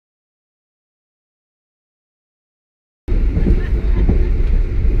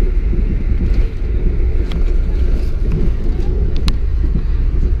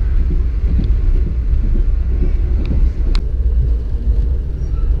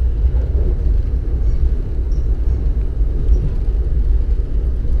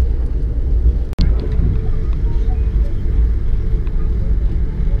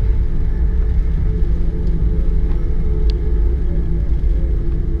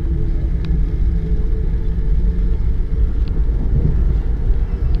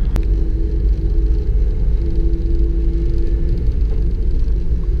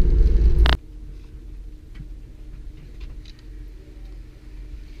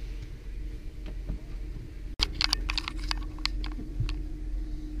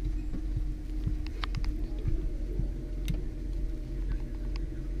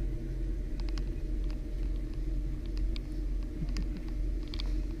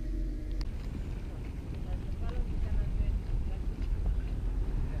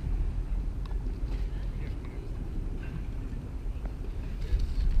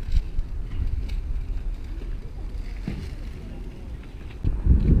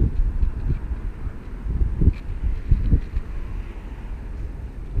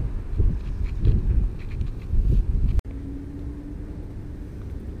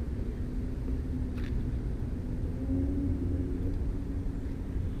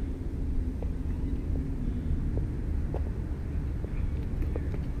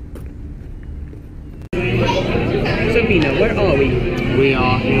Pino, where are we? We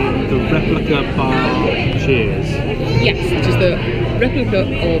are in the replica bar Cheers. Yes, which is the replica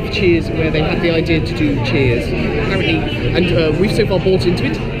of Cheers where they had the idea to do Cheers, apparently. And we've so far bought into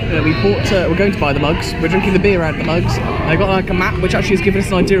it. We're going to buy the mugs. We're drinking the beer out of the mugs. I got like a map which actually has given us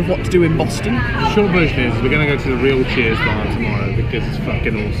an idea of what to do in Boston. Short version is we're going to go to the real Cheers bar tomorrow because it's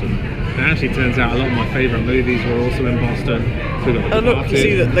fucking awesome. It actually turns out a lot of my favourite movies were also in Boston. So we've got the look, you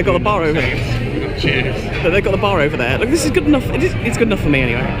see that they've got the bar over there. Cheers. They've got the bar over there. Look, this is good enough. It's good enough for me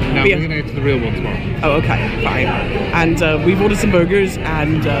anyway. No, we're going to go to the real one tomorrow. Oh, okay, fine. And we've ordered some burgers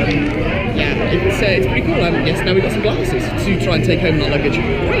and yeah, it's pretty cool. Yes, now we've got some glasses to try and take home our luggage.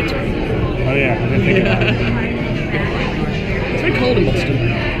 Great. Oh yeah, I didn't think about it. It's very cold in Boston.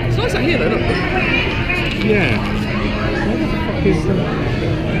 It's nice out here though, look. Yeah. What the fuck is that?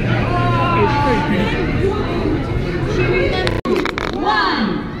 It's very beautiful.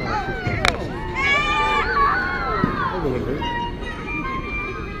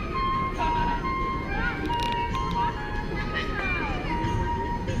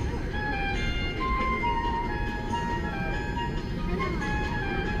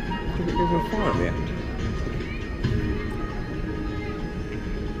 It goes on fire at the end.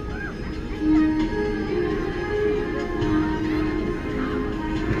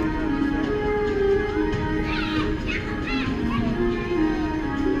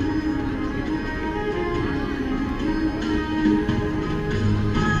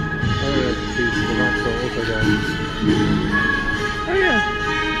 Oh yeah.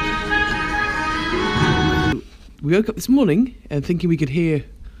 We woke up this morning and thinking we could hear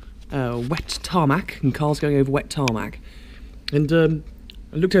wet tarmac and cars going over wet tarmac, and I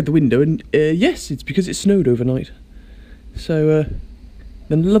looked out the window and yes, it's because it snowed overnight. So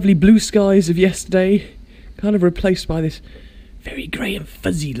the lovely blue skies of yesterday kind of replaced by this very grey and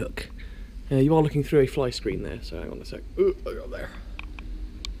fuzzy look. You are looking through a fly screen there, so hang on a sec. Ooh, I got there.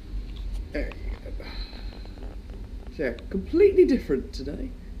 There you go. So yeah, completely different today.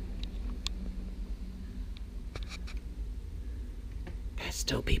 There's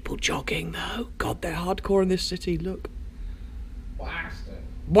still people jogging though. God, they're hardcore in this city, look.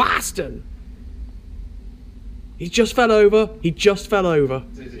 Waston! He just fell over. He just fell over.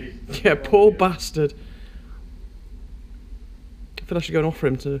 Did he? Yeah, poor bastard. I feel I should go and offer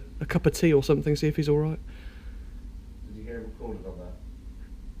him a cup of tea or something, see if he's alright. Did you get him recorded on that?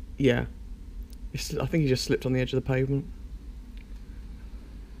 Yeah. I think he just slipped on the edge of the pavement.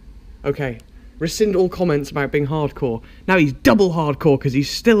 Okay. Rescind all comments about being hardcore. Now he's double hardcore because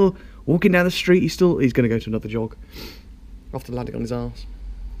he's still walking down the street. He's going to go to another jog after landing on his arse.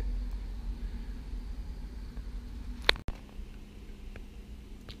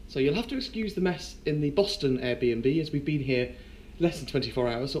 So you'll have to excuse the mess in the Boston Airbnb as we've been here less than 24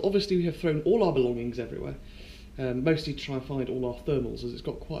 hours. So obviously we have thrown all our belongings everywhere, mostly to try and find all our thermals as it's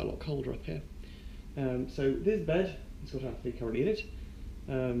got quite a lot colder up here. So this bed, it's got Anthony currently in it.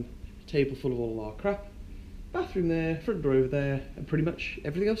 Table full of all our crap, bathroom there, front door over there, and pretty much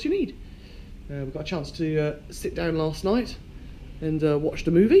everything else you need. We got a chance to sit down last night and watch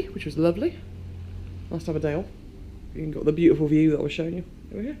the movie, which was lovely. Nice to have a day off. You got the beautiful view that I was showing you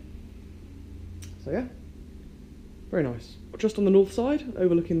over here. So yeah, very nice. Just on the north side,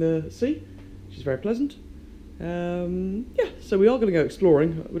 overlooking the sea, which is very pleasant. Yeah, so we are going to go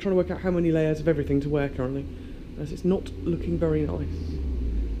exploring. We're trying to work out how many layers of everything to wear currently, as it's not looking very nice.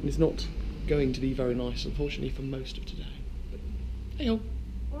 And it's not going to be very nice, unfortunately, for most of today. But hey-ho.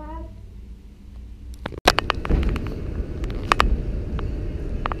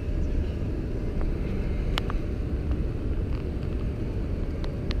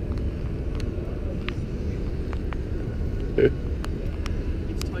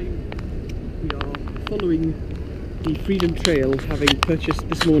 It's time. We are following the Freedom Trail, having purchased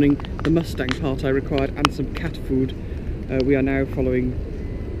this morning the Mustang part I required and some cat food. We are now following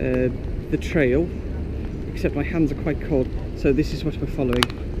the trail, except my hands are quite cold, so this is what we're following.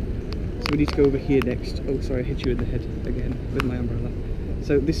 So we need to go over here next. Oh, sorry, I hit you in the head again with my umbrella.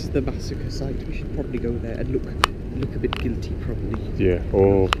 So this is the massacre site. We should probably go there and look a bit guilty, probably. Yeah,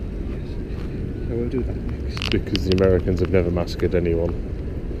 or... Yes. So we'll do that next. Because the Americans have never massacred anyone.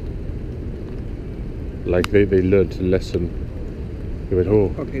 Like, they learned a lesson. They went,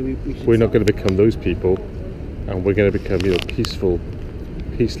 oh, okay, we're not going to become those people, and we're going to become, you know, peaceful,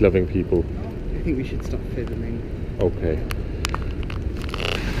 peace-loving people. I think we should stop filming. Okay.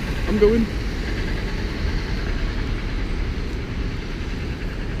 I'm going.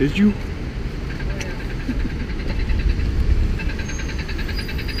 There's you.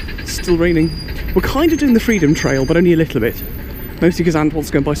 It's still raining. We're kind of doing the Freedom Trail, but only a little bit. Mostly because Ant wants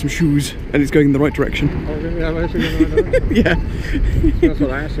to go and buy some shoes, and it's going in the right direction. Oh, really? I'm actually going the right direction? Yeah. That's what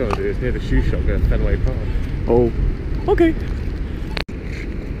I actually want to do, is near the shoe shop, go to Fenway Park. Oh, okay.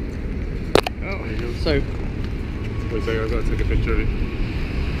 Oh, so... Wait, so I've got to take a picture of you.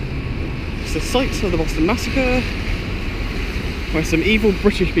 It's the site of the Boston Massacre, where some evil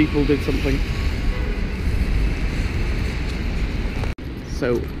British people did something.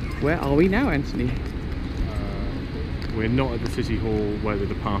 So, where are we now, Anthony? We're not at the City Hall where The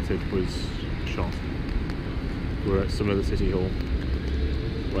Departed was shot. We're at some other City Hall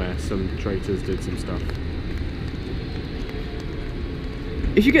where some traitors did some stuff.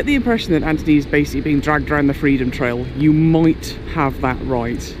 If you get the impression that Anthony is basically being dragged around the Freedom Trail, you might have that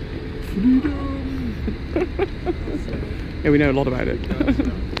right. Freedom! Yeah, we know a lot about it. Look,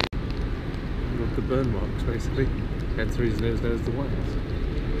 the burn marks, basically. Hence the reason it's known as the White.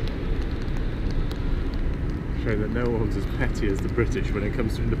 Showing that no one's as petty as the British when it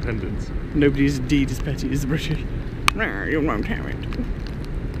comes to independence. Nobody is indeed as petty as the British. No, you won't have it.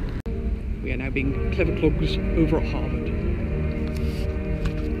 We are now being clever clubs over at Harvard.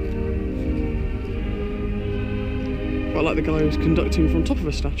 Quite like the guy who's conducting from top of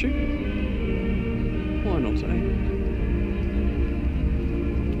a statue. Why not, eh?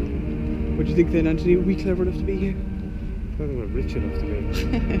 What do you think then, Anthony? Are we clever enough to be here? I don't think we're rich enough to be.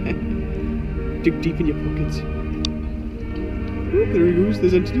 Dig deep in your pockets. Oop, there he goes,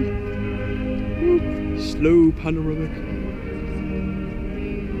 there's Anthony. Oop, slow panoramic.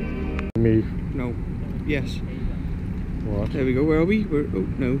 Me. No. Yes. What? There we go, where are we? Oh,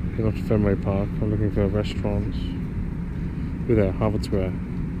 no. Going off to Fenway Park. I'm looking for restaurants. We're there, Harvard Square.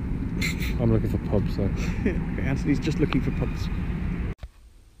 I'm looking for pubs though. Okay, Anthony's just looking for pubs.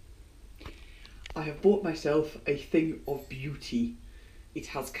 I have bought myself a thing of beauty. It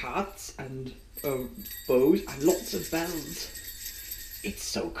has cards and bows and lots of bells. It's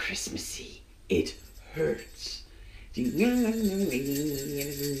so Christmassy. It hurts.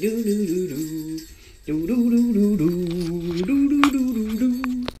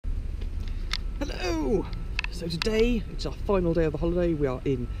 Hello! So today, it's our final day of the holiday. We are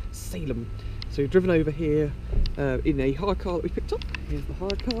in Salem. So we've driven over here in a hire car that we picked up. Here's the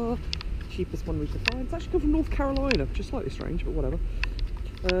hire car. Cheapest one we could find. It's actually come from North Carolina, which is slightly strange, but whatever.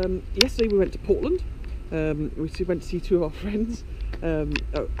 Yesterday we went to Portland. We went to see two of our friends.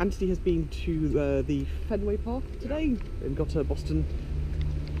 Anthony has been to the Fenway Park today and got a Boston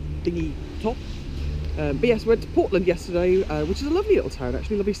thingy top. But yes, we went to Portland yesterday, which is a lovely little town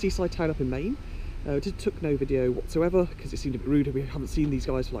actually, lovely seaside town up in Maine. Just took no video whatsoever because it seemed a bit rude. We haven't seen these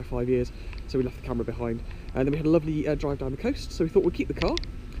guys for like 5 years, so we left the camera behind. And then we had a lovely drive down the coast, so we thought we'd keep the car,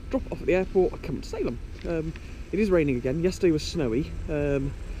 drop it off at the airport and come to Salem. It is raining again. Yesterday was snowy.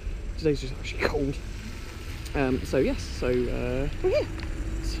 Today's just actually cold. So yes, so we're here.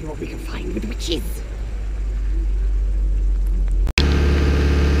 See what we can find with the witches.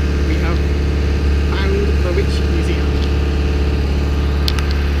 We have found the Witch Museum.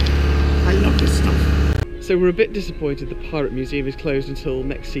 I love this stuff. So we're a bit disappointed the Pirate Museum is closed until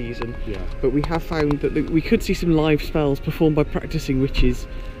next season. Yeah. But we have found that we could see some live spells performed by practicing witches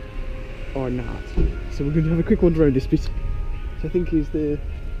or not. So we're going to have a quick wander around this bit. Which I think is the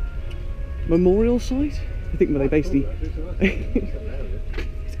memorial site. I think where they basically...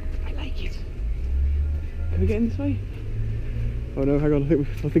 I like it. Can we get in this way? Oh no, hang on,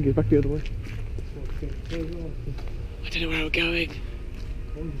 I think it's back the other way. I don't know where we're going.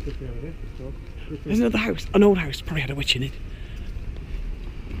 There's another house, an old house, probably had a witch in it.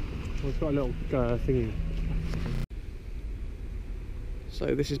 Well, it's got a little thingy.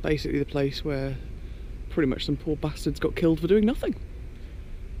 So this is basically the place where pretty much some poor bastards got killed for doing nothing.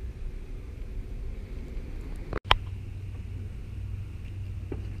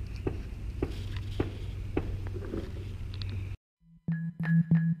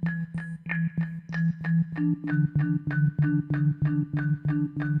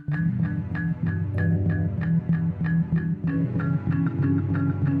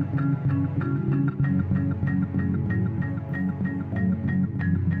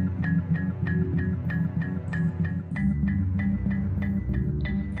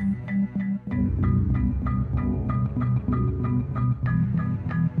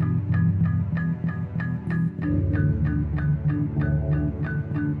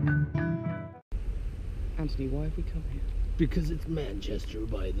 Anthony, why have we come here? Because it's Manchester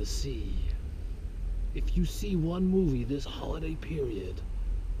by the sea. If you see one movie this holiday period,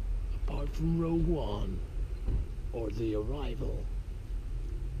 apart from Rogue One, or The Arrival,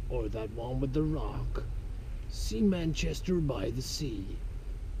 or that one with The Rock, see Manchester by the Sea.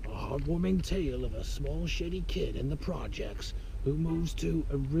 A heartwarming tale of a small shady kid in the projects who moves to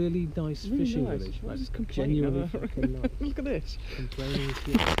a really nice fishing village. Why Like, is this complaining? genuinely fucking nice. Look at this. Complaining as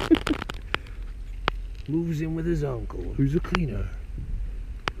shit. Moves in with his uncle, who's a cleaner,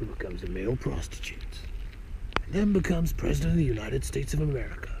 who becomes a male prostitute, and then becomes president of the United States of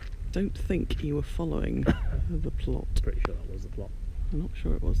America. Don't think you were following the plot. Pretty sure that was the plot. I'm not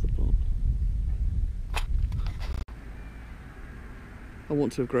sure it was the plot. I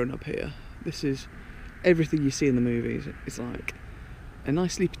want to have grown up here. This is everything you see in the movies. It's like a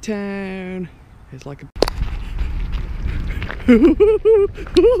nice sleepy town. It's like a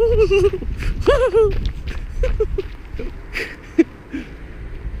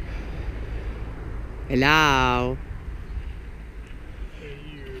hello.